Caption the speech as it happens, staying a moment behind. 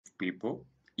people,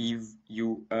 if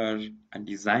you are a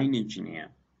design engineer,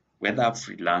 whether a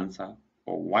freelancer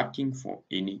or working for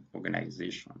any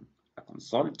organization, a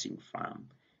consulting firm,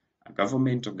 a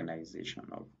government organization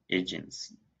or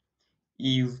agency,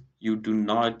 if you do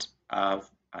not have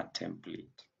a template,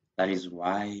 that is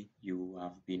why you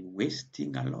have been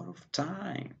wasting a lot of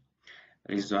time.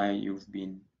 That is why you've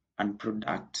been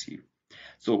unproductive.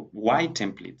 So why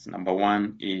templates? Number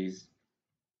one is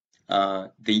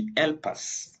they help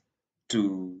us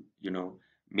to,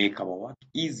 make our work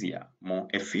easier, more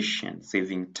efficient,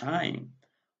 saving time.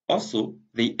 Also,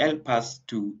 they help us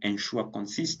to ensure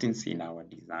consistency in our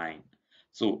design.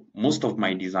 So most of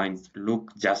my designs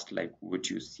look just like what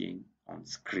you're seeing on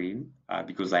screen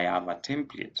because I have a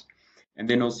template. And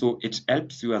then also it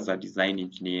helps you as a design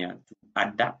engineer to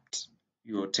adapt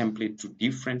your template to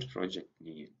different project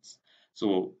needs.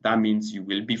 So that means you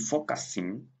will be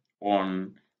focusing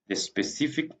on the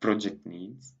specific project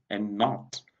needs and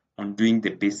not on doing the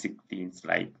basic things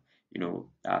like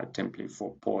template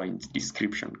for points,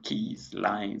 description, keys,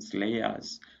 lines,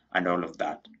 layers, and all of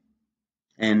that.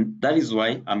 And that is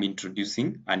why I'm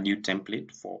introducing a new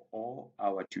template for all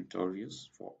our tutorials,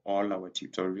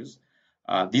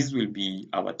 this will be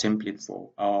our template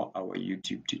for all our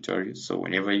YouTube tutorials. So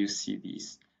whenever you see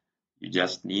this, you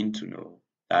just need to know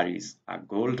that is a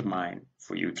gold mine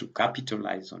for you to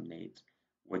capitalize on it,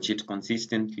 watch it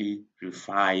consistently,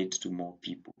 refer it to more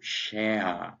people,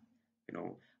 share,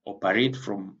 operate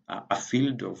from a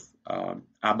field of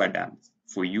abundance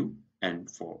for you and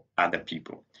for other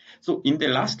people. So in the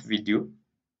last video,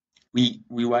 we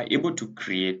were able to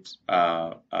create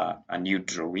a new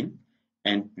drawing,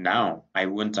 and now I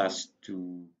want us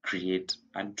to create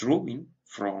a drawing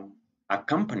from a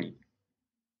company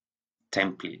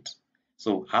template.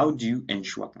 So how do you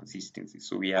ensure consistency?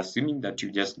 So we are assuming that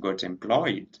you just got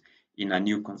employed in a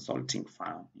new consulting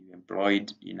firm, you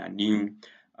employed in a new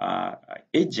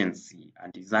agency, a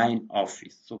design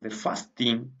office. So the first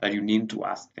thing that you need to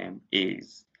ask them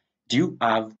is, do you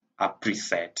have a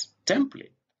preset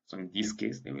template? So in this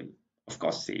case, they will of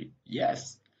course say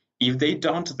yes. If they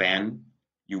don't, then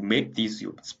you make this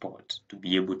your spot to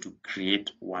be able to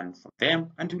create one for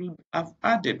them, and you will have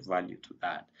added value to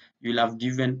that. You'll have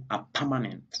given a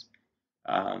permanent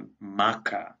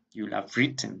marker. You'll have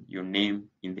written your name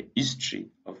in the history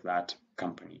of that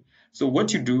company. So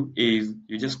what you do is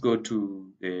you just go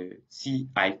to the C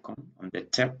icon on the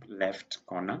top left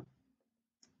corner.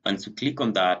 Once you click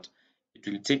on that, it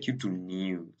will take you to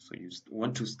new. So you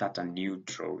want to start a new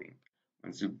drawing.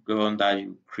 Once you go on that,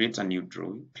 you create a new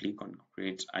drawing, click on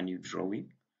create a new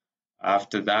drawing.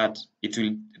 After that,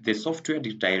 the software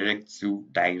redirects you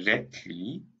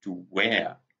directly to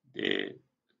where the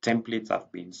templates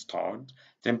have been stored.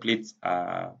 Templates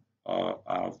are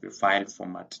of the file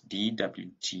format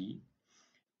DWT.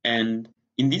 And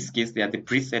in this case, they are the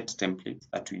preset templates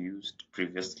that we used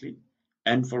previously.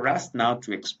 And for us now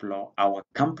to explore our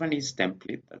company's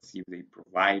template, that's if they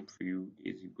provide for you,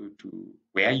 is you go to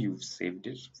where you've saved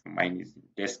it. For mine is in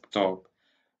desktop,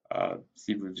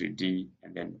 Civil 3D,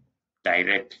 and then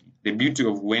directly. The beauty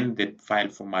of when the file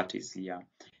format is here,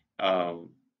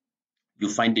 you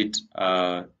find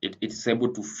it's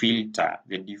able to filter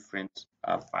the different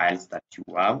files that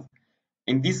you have.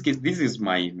 In this case, this is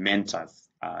my mentor's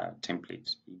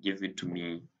template. He gave it to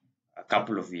me a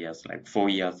couple of years, like 4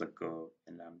 years ago,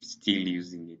 and I'm still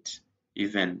using it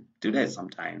even today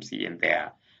sometimes here and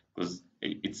there, because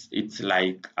it's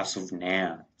like a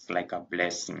souvenir. It's like a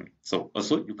blessing. So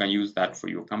also you can use that for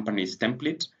your company's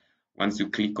template. Once you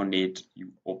click on it,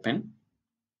 you open.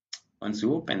 Once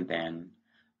you open, then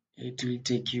it will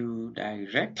take you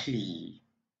directly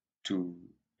to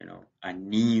a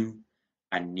new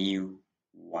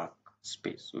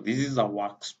workspace. So this is a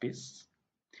workspace.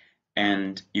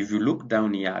 And if you look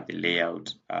down here at the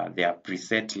layout, there are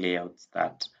preset layouts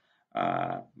that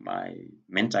my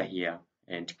mentor here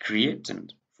and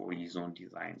created for his own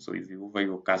design. So if you hover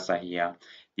your cursor here,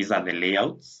 these are the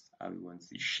layouts. We want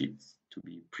the sheets to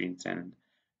be printed.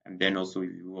 And then also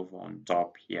if you hover on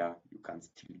top here, you can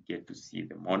still get to see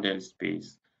the model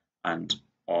space and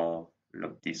all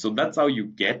of this. So that's how you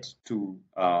get to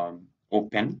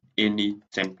open any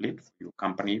template for your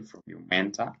company from your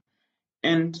mentor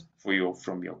and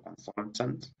from your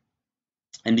consultant.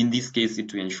 And in this case,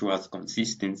 it ensures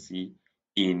consistency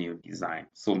in your design.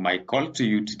 So my call to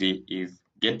you today is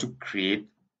get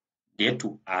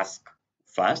to ask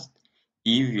first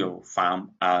if your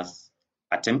firm has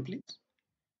a template.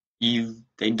 If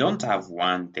they don't have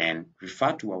one, then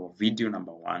refer to our video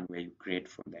number 1 where you create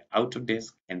from the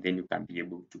Autodesk, and then you can be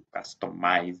able to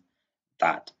customize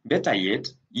that. Better yet,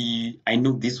 I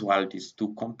know this world is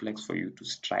too complex for you to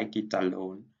strike it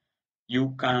alone.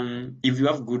 You can, if you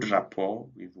have good rapport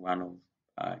with one of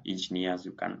engineers,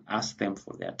 you can ask them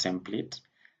for their template,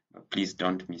 but please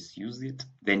don't misuse it.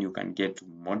 Then you can get to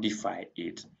modify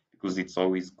it, because it's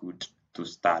always good to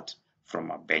start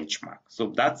from a benchmark.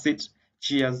 So that's it.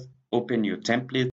 Cheers. Open your template.